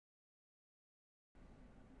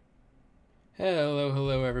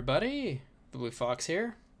Hello everybody, the Blue Fox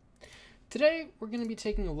here. Today we're going to be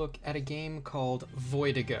taking a look at a game called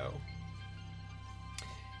Voidigo.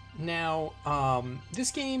 Now,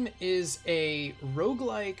 this game is a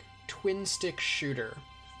roguelike twin-stick shooter.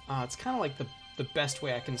 It's kind of like the best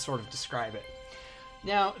way I can sort of describe it.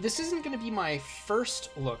 Now, this isn't going to be my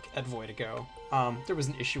first look at Voidigo. There was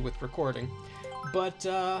an issue with recording, but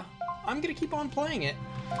I'm going to keep on playing it,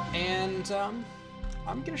 and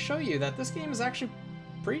I'm going to show you that this game is actually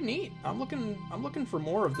pretty neat. I'm looking for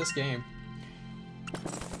more of this game.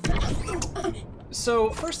 So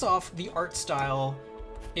first off, the art style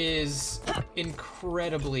is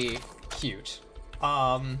incredibly cute.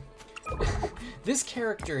 This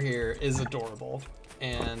character here is adorable,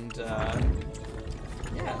 and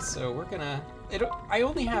yeah, so we're gonna... I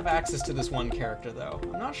only have access to this one character though.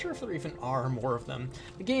 I'm not sure if there even are more of them.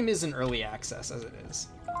 The game is in early access as it is.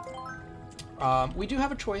 We do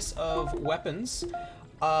have a choice of weapons.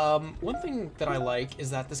 One thing that I like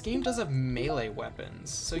is that this game does have melee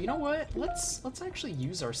weapons. So you know what? Let's actually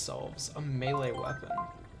use ourselves a melee weapon.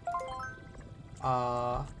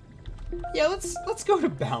 Yeah, let's go to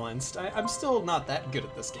balanced. I'm still not that good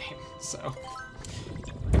at this game, so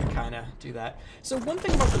kind of do that. So one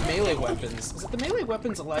thing about the melee weapons is that the melee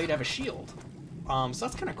weapons allow you to have a shield. So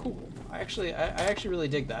that's kind of cool. I actually really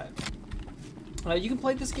dig that. You can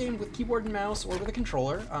play this game with keyboard and mouse or with a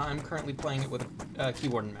controller. I'm currently playing it with a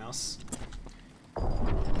keyboard and mouse.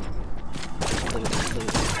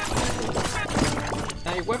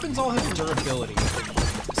 Now your weapons all have durability,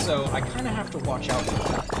 so I kind of have to watch out for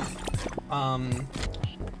that.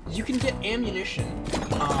 You can get ammunition,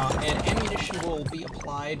 and ammunition will be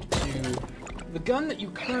applied to the gun that you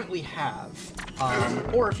currently have.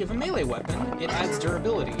 Or if you have a melee weapon, it adds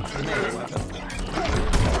durability to the melee weapon.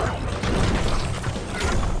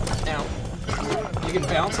 Now, you can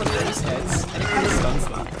bounce on enemies' heads, and it kind of stuns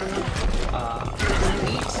them.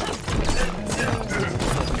 Neat.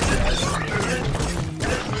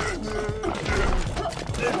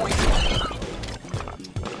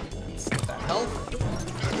 Let's get that health.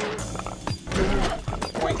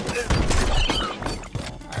 Point.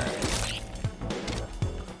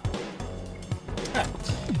 Alright.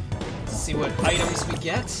 Let's see what items we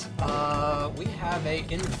get. We have a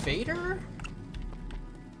invader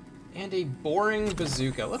and a boring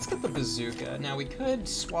bazooka. Let's get the bazooka. Now we could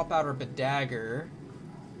swap out our badagger.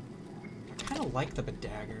 I kind of like the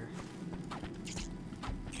badagger.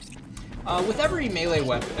 With every melee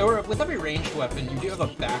weapon, or with every ranged weapon, you do have a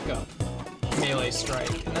backup melee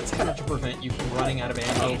strike, and that's kind of to prevent you from running out of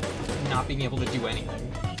ammo and not being able to do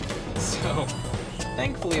anything. So,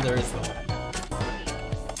 thankfully there is that.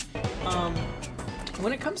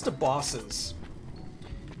 When it comes to bosses,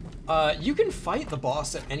 you can fight the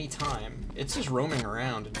boss at any time. It's just roaming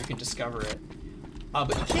around and you can discover it.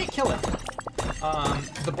 But you can't kill it.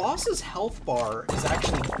 The boss's health bar is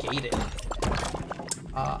actually gated.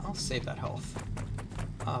 I'll save that health.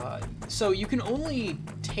 So you can only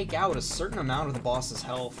take out a certain amount of the boss's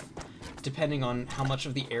health depending on how much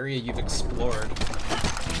of the area you've explored.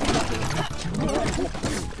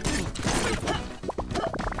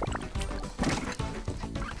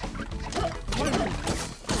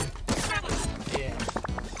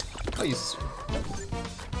 I'll use this one.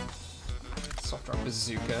 Soft drop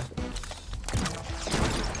bazooka.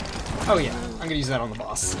 Oh yeah, I'm gonna use that on the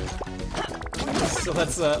boss. So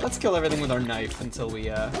let's kill everything with our knife until we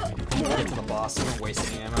get to the boss. We don't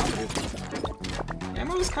waste any ammo.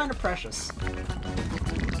 Ammo is kind of precious.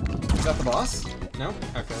 Is that the boss? No?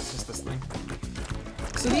 Okay, it's just this thing.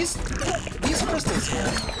 So these crystals here.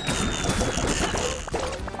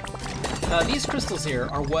 These crystals here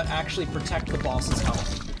are what actually protect the boss's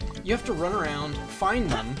health. You have to run around, find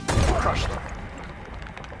them, and crush them.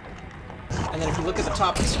 And then if you look at the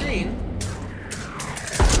top of the screen,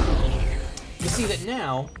 you see that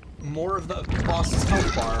now more of the boss's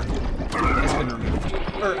health bar has been removed,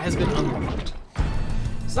 or has been unlocked.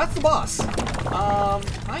 So that's the boss. I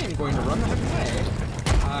am going to run that away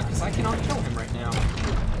because I cannot kill him right now.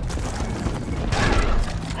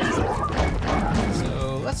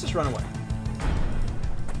 So let's just run away.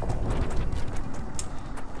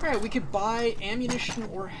 Alright, we could buy ammunition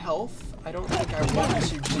or health. I don't think I want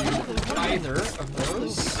to do either of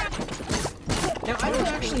those. Now, I don't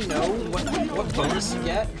actually know what bonus you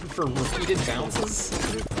get for repeated bounces,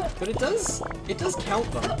 but it does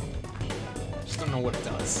count them. Just don't know what it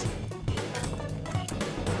does.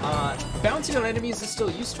 Bouncing on enemies is still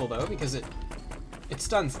useful though, because it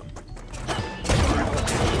stuns them.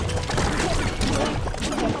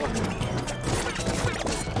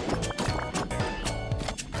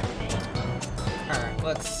 Alright,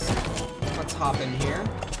 let's Let's hop in here.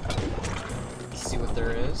 See what there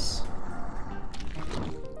is.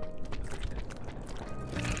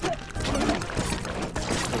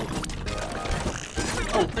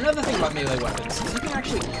 Oh, another thing about melee weapons is you can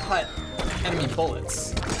actually cut enemy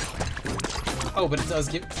bullets. Oh, but it does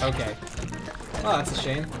give... Okay. Oh, that's a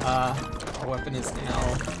shame. Our weapon is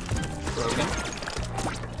now broken.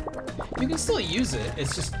 You can still use it,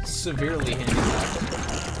 it's just severely handicapped.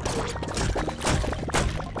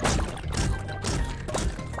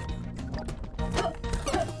 I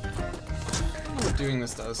don't know what doing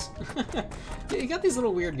this does. Yeah, you got these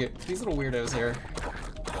little weirdos here.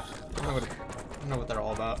 I don't know what they're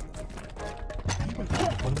all about.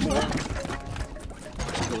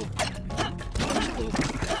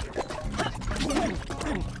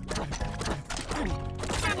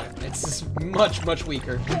 It's just much, much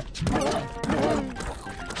weaker.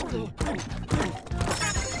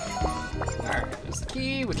 Alright, there's the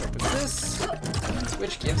key, which opens this,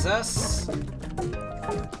 which gives us...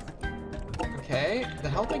 Okay, the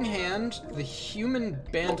helping hand, the human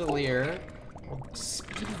bandolier,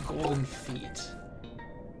 speedy golden feet.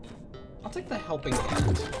 I'll take the helping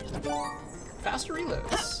hand. Faster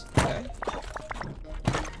reloads. Okay.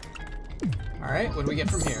 Alright, what do we get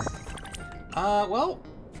from here? Well,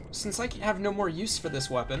 since I have no more use for this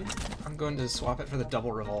weapon, I'm going to swap it for the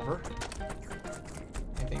double revolver.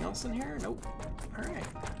 Anything else in here? Nope. Alright.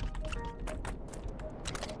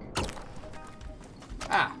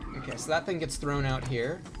 Ah, okay, so that thing gets thrown out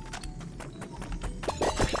here.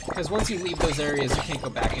 Because once you leave those areas, you can't go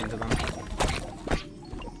back into them.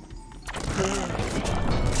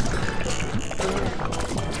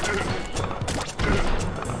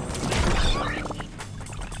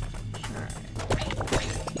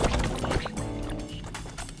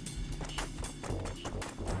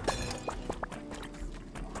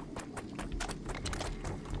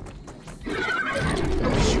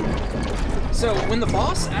 So, when the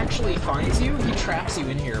boss actually finds you, he traps you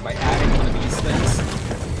in here by adding one of these things.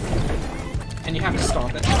 And you have to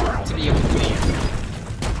stop it to be able to leave.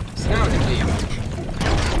 So now I can leave.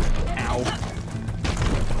 Ow.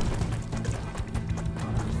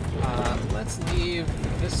 Let's leave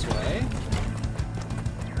this way.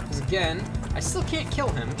 Because again, I still can't kill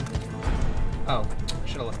him. Oh, I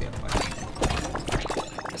should have left the other way.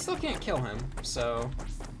 I still can't kill him, so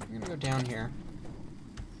I'm gonna go down here.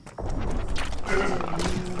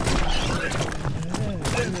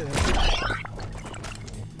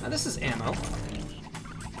 Now this is ammo.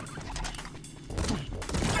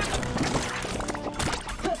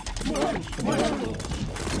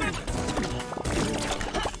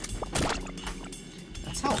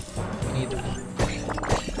 That's health. We need that.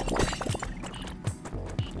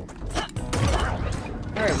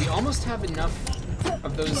 Alright, we almost have enough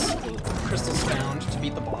of those crystals found to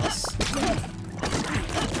beat the boss.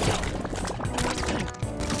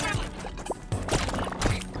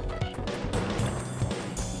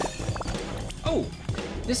 Oh!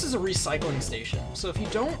 This is a recycling station, so if you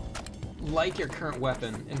don't like your current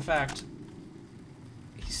weapon, in fact,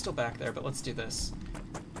 he's still back there, but let's do this.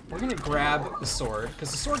 We're gonna grab the sword,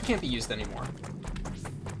 because the sword can't be used anymore.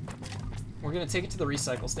 We're gonna take it to the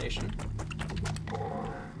recycle station.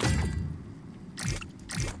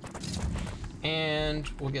 And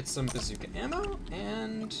we'll get some bazooka ammo,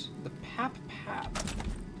 and the pap.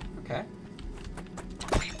 Okay.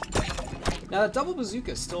 Now that double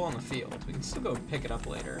bazooka is still on the field. We can still go pick it up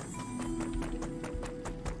later.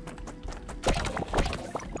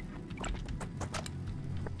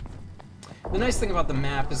 The nice thing about the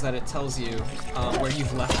map is that it tells you where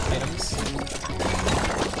you've left items.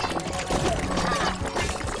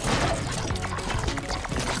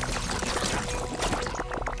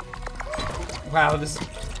 Wow, this...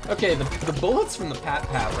 Okay, the bullets from the Pat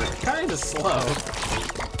are kind of slow.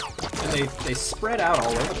 And they spread out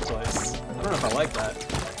all over the place. I don't know if I like that.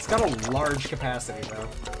 It's got a large capacity, though.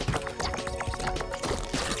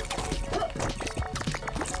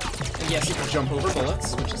 And yes, you can jump over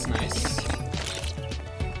bullets, which is nice.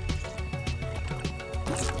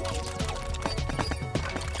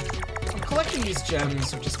 I'm collecting these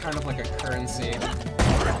gems, which is kind of like a currency.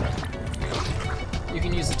 You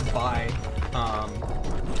can use it to buy,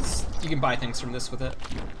 you can buy things from this with it.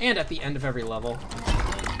 And at the end of every level.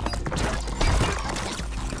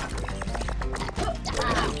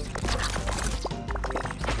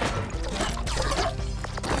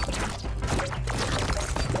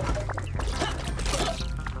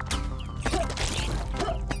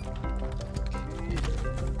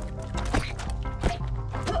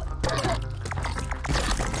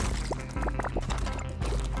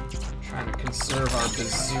 Trying to conserve our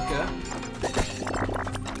bazooka.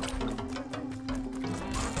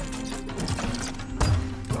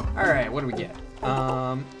 Alright, what do we get?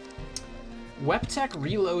 Webtech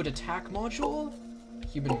Reload Attack Module.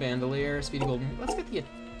 Human Bandolier, Speedy Golden. Let's get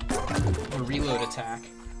the reload attack.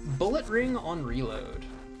 Bullet Ring on reload.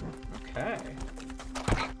 Okay.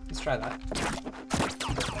 Let's try that.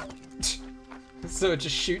 So it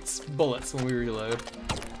just shoots bullets when we reload.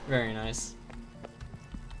 Very nice.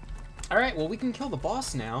 Alright, well we can kill the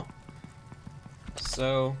boss now.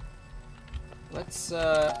 So let's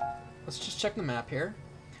just check the map here.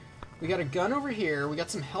 We got a gun over here, we got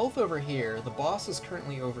some health over here. The boss is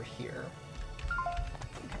currently over here.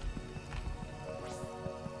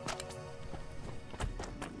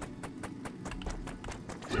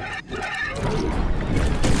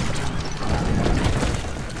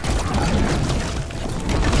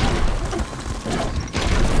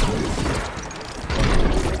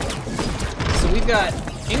 So we've got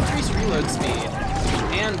increased reload speed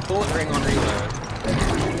and bullet ring on reload.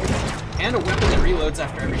 And a weapon that reloads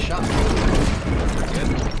after every shot. That's pretty good.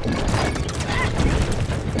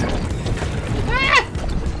 Ah!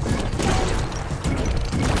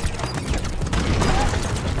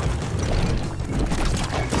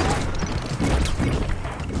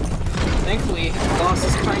 Thankfully, the boss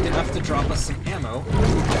is kind enough to drop us some ammo.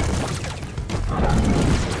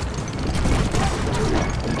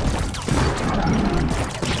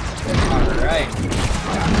 Alright.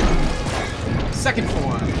 Second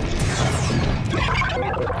form.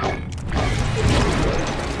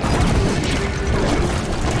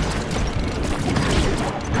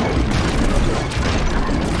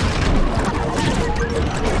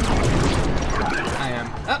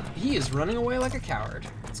 He is running away like a coward.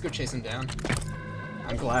 Let's go chase him down.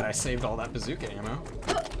 I'm glad I saved all that bazooka ammo.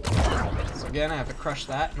 So again, I have to crush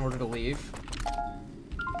that in order to leave.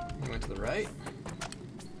 He went to the right.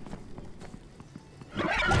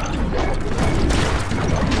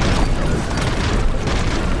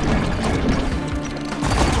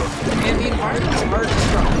 And the environments are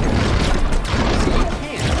destructive. So you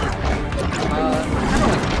can kind of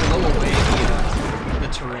like blow away the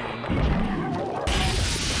terrain.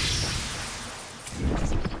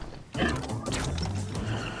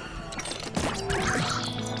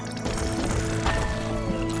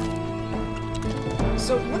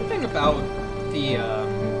 So one thing about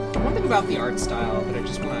the art style that I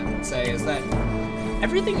just want to say is that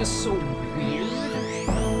everything is so weird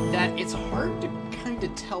that it's hard to kind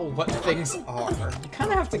of tell what things are. You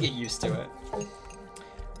kind of have to get used to it.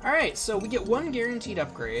 All right, so we get one guaranteed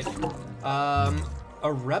upgrade, a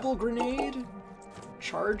rebel grenade,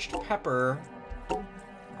 charged pepper.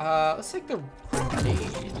 Let's take the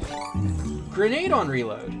grenade. Grenade on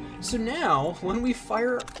reload. So now, when we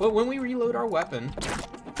reload our weapon,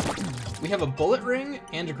 we have a bullet ring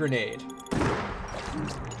and a grenade.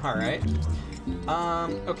 All right.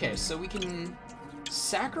 Okay, so we can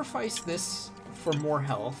sacrifice this for more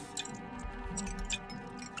health.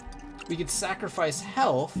 We could sacrifice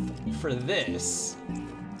health for this.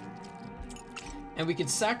 And we could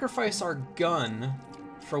sacrifice our gun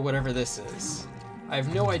for whatever this is. I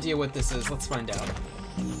have no idea what this is. Let's find out.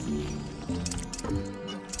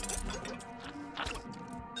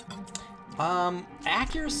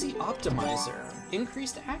 Accuracy optimizer.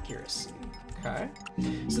 Increased accuracy. Okay.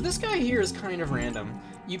 So this guy here is kind of random.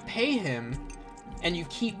 You pay him, and you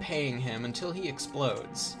keep paying him until he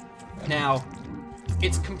explodes. Now,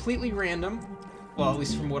 it's completely random. Well, at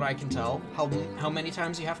least from what I can tell, how many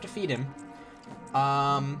times you have to feed him.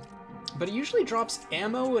 But it usually drops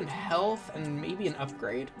ammo and health and maybe an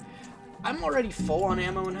upgrade. I'm already full on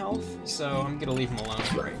ammo and health, so I'm gonna leave him alone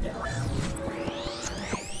for right now.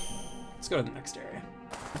 Let's go to the next area.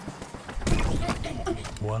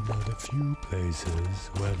 One of the few places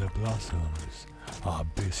where the blossoms are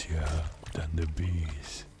busier than the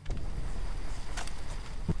bees.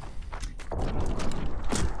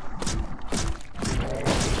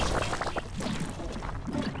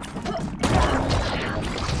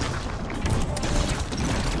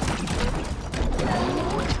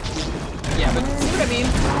 Yeah, but see what I mean?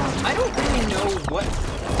 I don't really know what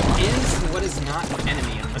is and what is not an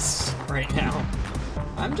enemy in this right now.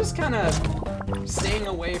 I'm just kind of staying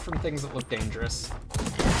away from things that look dangerous.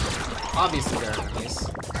 Obviously they're enemies.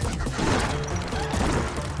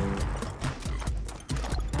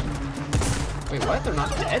 Wait, what? They're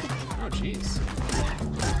not dead? Oh, jeez.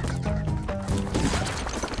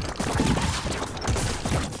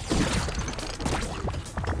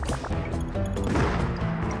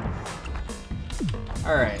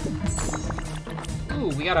 Alright. Ooh,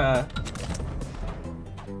 we got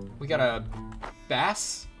a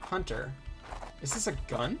bass hunter. Is this a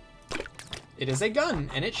gun? It is a gun,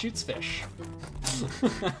 and it shoots fish.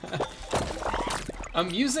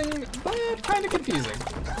 Amusing, but kind of confusing.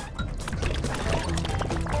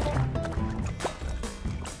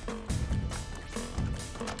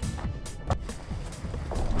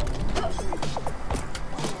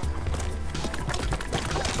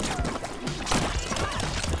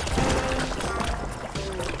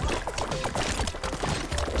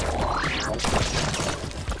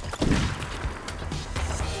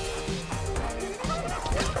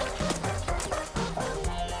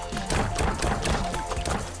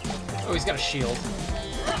 Oh, he's got a shield.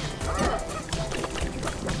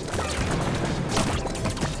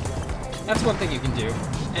 That's one thing you can do.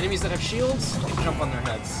 Enemies that have shields, you can jump on their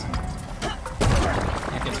heads.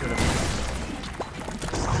 That gets rid of them.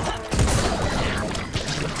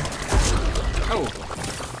 Oh.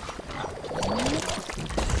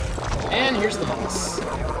 And here's the boss.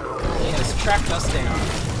 He has tracked us down.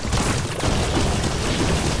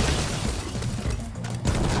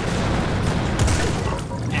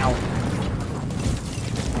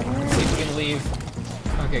 Leave.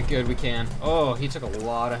 Okay, good, we can. Oh, he took a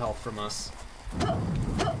lot of health from us.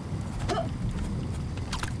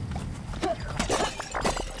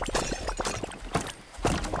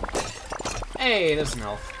 Hey, there's some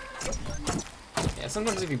health. Yeah,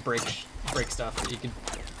 sometimes if you break stuff, you can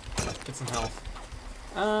get some health.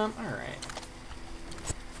 Alright.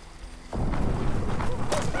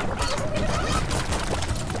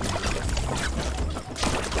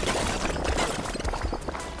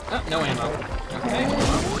 Oh, no ammo. Okay.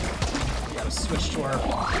 We gotta switch to our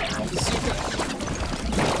bazooka.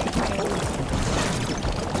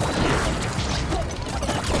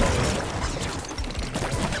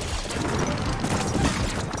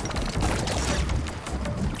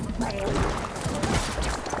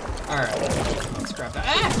 Alright. Let's grab that.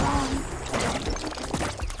 Ah!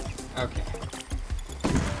 Okay.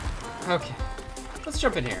 Okay. Let's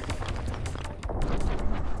jump in here.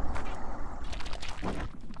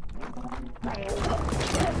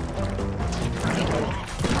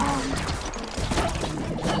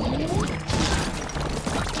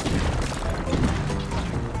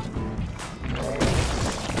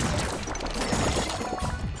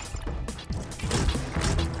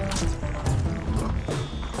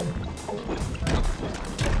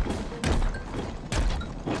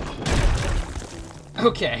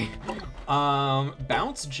 Okay.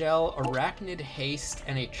 Bounce gel, arachnid haste,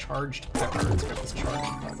 and a charged pepper. Let's get this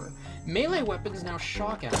charged pepper. Melee weapons now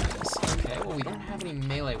shock enemies. Okay, well we don't have any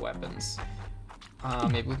melee weapons.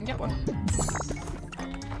 Maybe we can get one.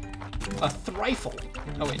 A thrifle.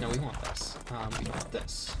 Oh wait, no, we want this. We want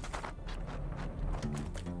this.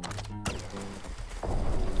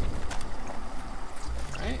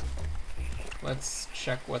 Alright. Let's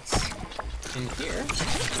check what's in here.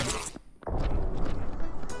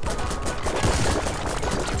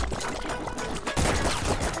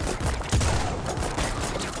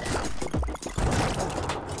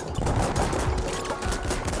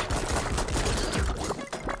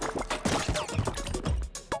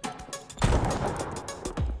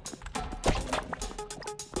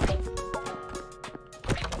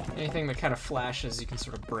 Anything that kind of flashes, you can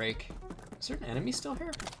sort of break. Is there an enemy still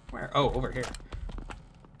here? Where? Oh, over here.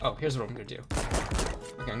 Oh, here's what I'm gonna do.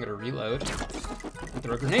 Okay, I'm gonna reload and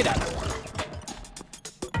throw a grenade at it.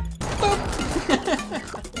 Boop!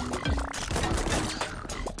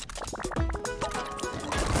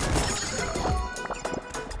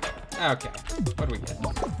 Okay, what do we get?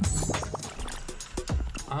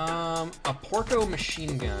 A Porco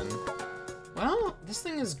machine gun. Well, this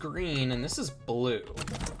thing is green and this is blue.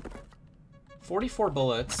 44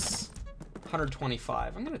 bullets,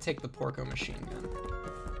 125. I'm gonna take the Porco machine gun.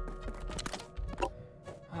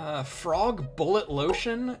 Frog bullet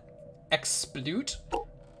lotion, explute,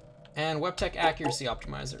 and Webtech accuracy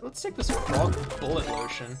optimizer. Let's take this frog bullet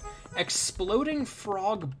lotion. Exploding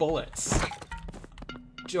frog bullets.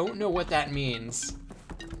 Don't know what that means.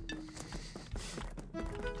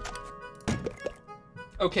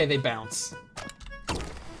 Okay, they bounce.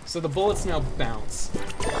 So the bullets now bounce. Okay,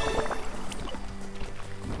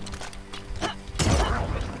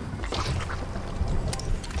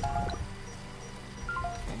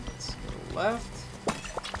 let's go left.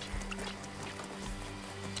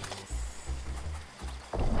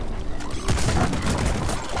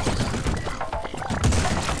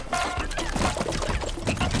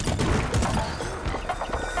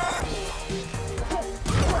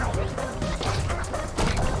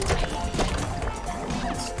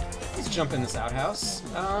 Jump in this outhouse.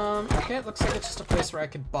 Okay, it looks like it's just a place where I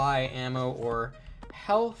could buy ammo or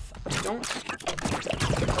health. I don't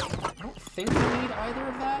think we need either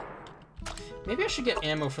of that. Maybe I should get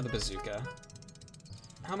ammo for the bazooka.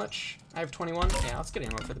 how much? I have 21? Yeah, let's get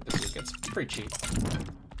ammo for the bazooka. It's pretty cheap.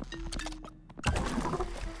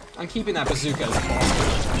 I'm keeping that bazooka as a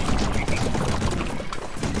boss.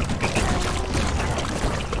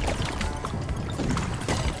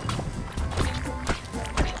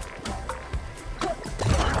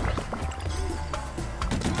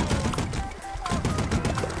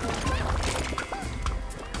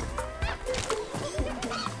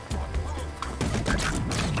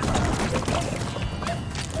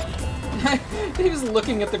 He was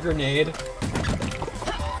looking at the grenade.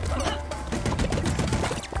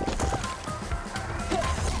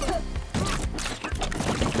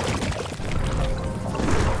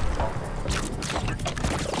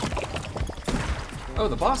 Oh,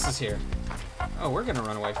 the boss is here. Oh, we're gonna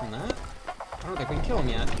run away from that. I don't think we can kill him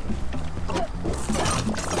yet.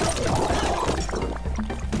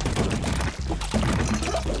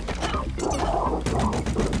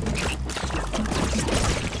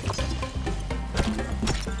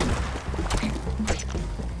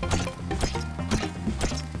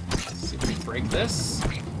 This.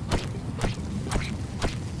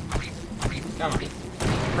 Come on.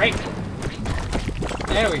 Break.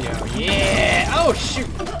 There we go. Yeah. Oh, shoot.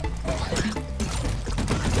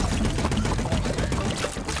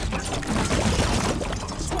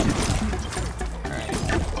 Alright.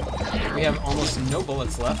 We have almost no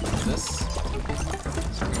bullets left for this. So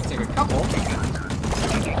we're going to take a couple.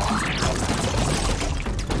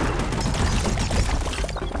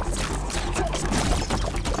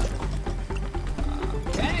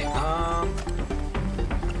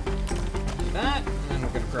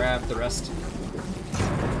 Grab the rest of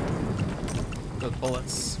the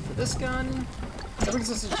bullets for this gun. That brings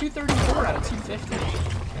us to 234 out of 250.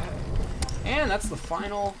 Okay. And that's the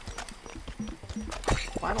final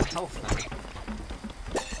health thing.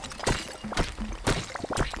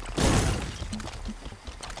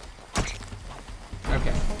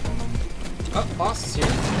 Okay. Oh, boss is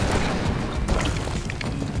here.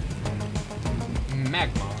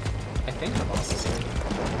 Magma. I think the boss is here.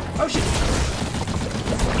 Oh, shit!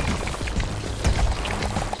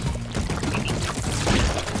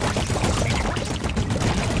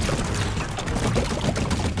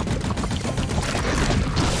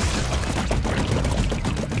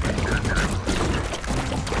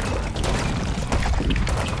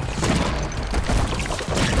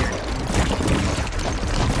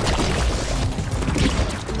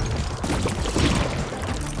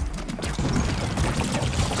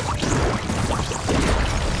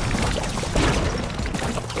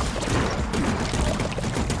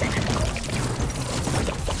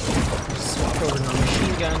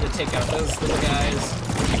 Take out those little guys.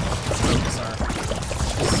 Focus our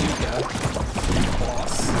bazooka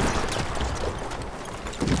boss.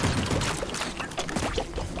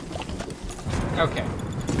 Okay.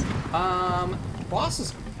 Boss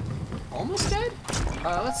is almost dead?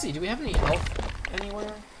 Let's see, do we have any health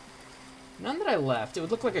anywhere? None that I left. It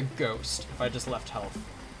would look like a ghost if I just left health.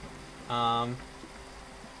 To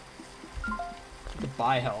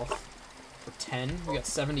buy health for 10. We got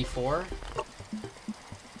 74.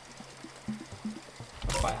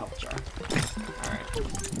 Buy a health jar. Alright.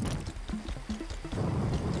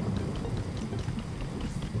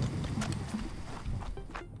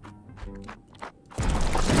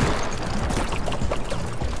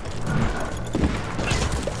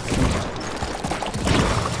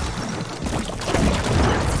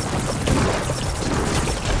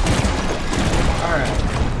 Alright.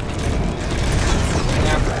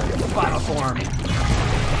 Now, final form.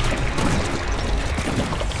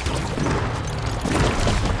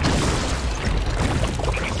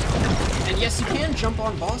 Yes, you can jump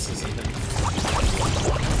on bosses even.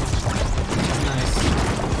 Nice.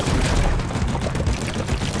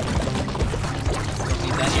 Don't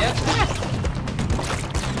need that yet. Ah!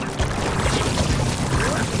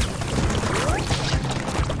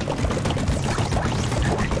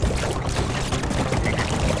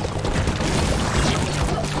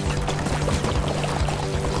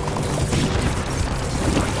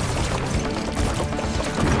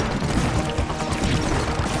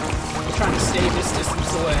 Trying to stay this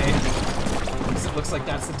distance away, because it looks like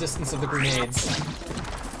that's the distance of the grenades.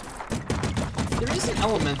 There is an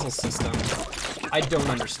elemental system. I don't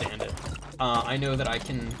understand it. I know that I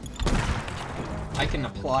can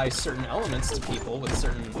apply certain elements to people with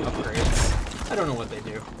certain upgrades. I don't know what they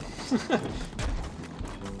do.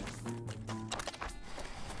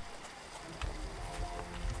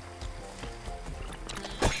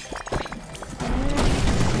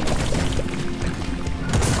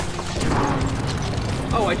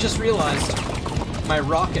 Oh, I just realized my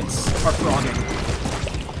rockets are frogging.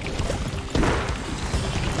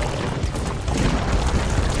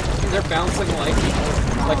 They're bouncing like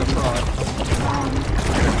a frog.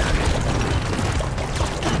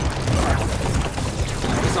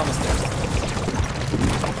 He's almost there.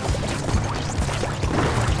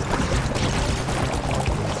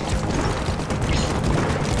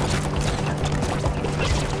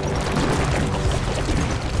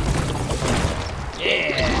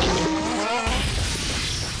 Yeah!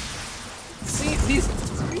 See, these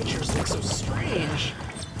creatures look so strange.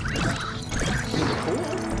 Really cool.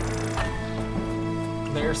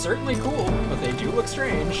 They're certainly cool, but they do look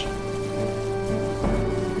strange.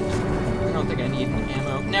 I don't think I need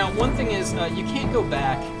ammo. Now, one thing is, you can't go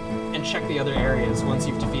back and check the other areas once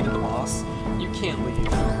you've defeated the boss. You can't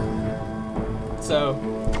leave. So,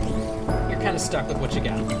 you're kind of stuck with what you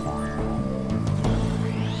got.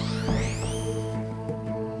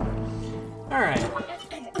 Alright.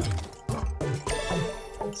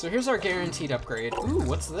 So here's our guaranteed upgrade. Ooh,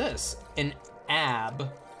 what's this? An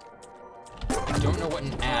ab. I don't know what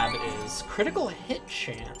an ab is. Critical hit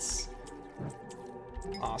chance.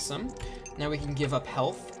 Awesome. Now we can give up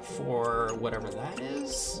health for whatever that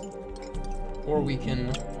is. Or we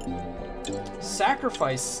can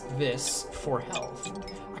sacrifice this for health.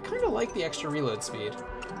 I kind of like the extra reload speed.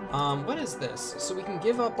 What is this? So we can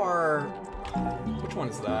give up our... Which one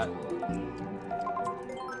is that?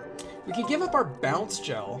 We could give up our bounce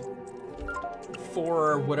gel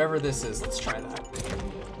for whatever this is. Let's try that.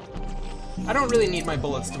 I don't really need my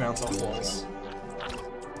bullets to bounce off walls.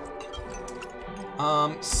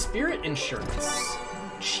 Spirit insurance.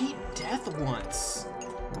 Cheat death once.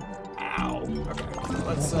 Ow. Okay,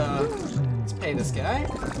 let's pay this guy.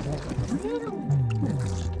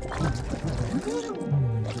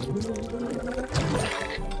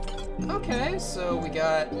 Okay, so we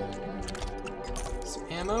got some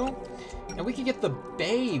ammo. And we could get the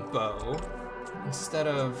bay bow instead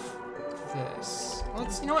of this.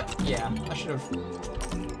 Let's, you know what? Yeah, I should have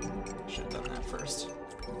done that first.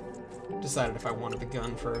 Decided if I wanted the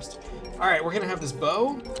gun first. Alright, we're gonna have this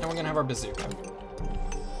bow, and we're gonna have our bazooka.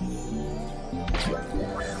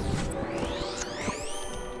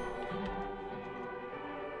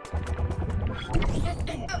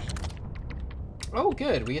 Oh,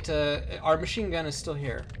 good. We get to... Our machine gun is still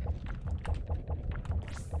here.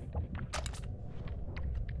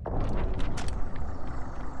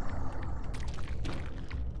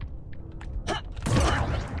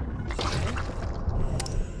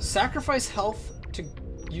 Sacrifice health to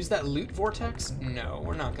use that loot vortex? No,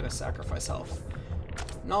 we're not going to sacrifice health.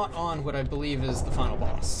 Not on what I believe is the final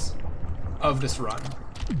boss of this run.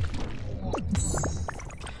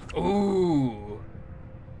 Ooh.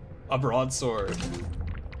 A broadsword.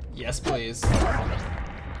 Yes, please.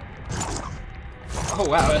 Oh,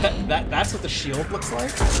 wow. That's what the shield looks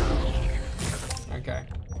like? Okay.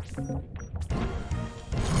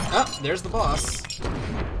 Oh, there's the boss.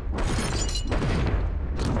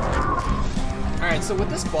 Alright, so what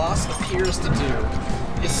this boss appears to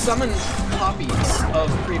do is summon copies of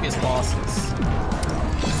previous bosses.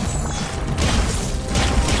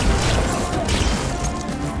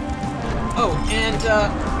 Oh, and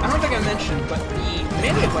I don't think I mentioned, but the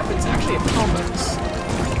melee weapons actually have combos.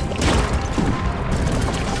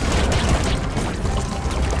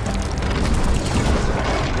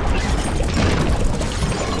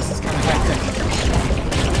 This is kind of hectic.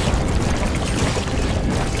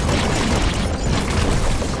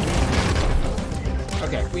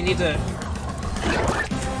 Okay, we need to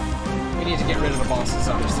get rid of the boss's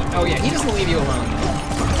other stuff. Oh yeah, he doesn't leave you alone.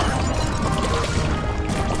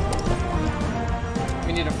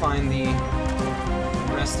 We need to find the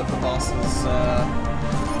rest of the boss's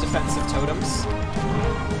defensive totems.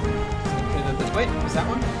 Wait, was that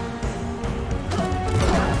one?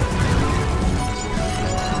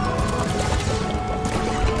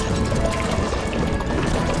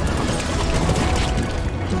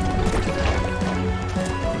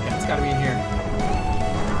 Gotta be in here.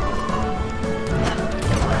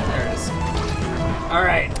 There it is.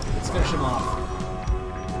 Alright, let's finish him off.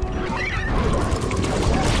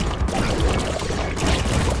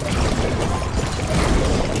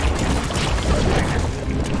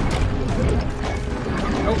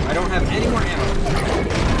 Oh, I don't have any more ammo.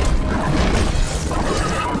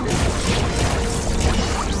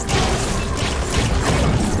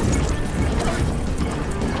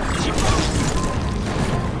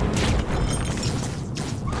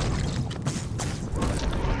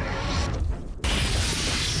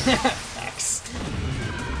 X.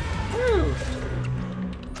 Woo.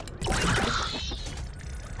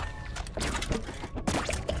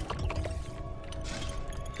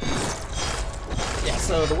 Yeah,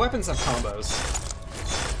 so the weapons have combos.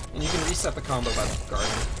 And you can reset the combo by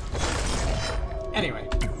guarding. Anyway.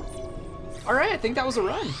 Alright, I think that was a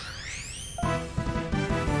run.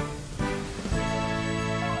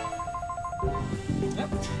 Yep.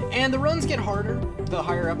 And the runs get harder the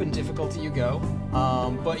higher up in difficulty you go.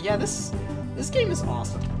 But yeah, this game is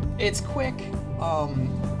awesome. It's quick.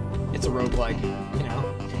 It's a roguelike, you know.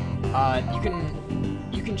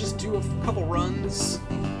 You can just do a couple runs,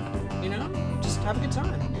 you know, just have a good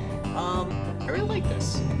time. I really like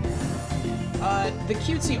this. The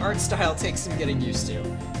cutesy art style takes some getting used to.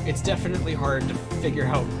 It's definitely hard to figure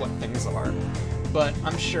out what things are, but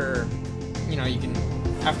I'm sure, you know, you can,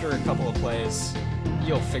 after a couple of plays,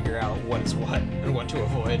 you'll figure out what is what and what to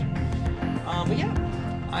avoid. But yeah,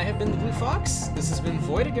 I have been the Blue Fox. This has been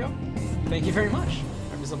Voidigo. Thank you very much.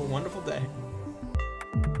 Have yourself a wonderful day.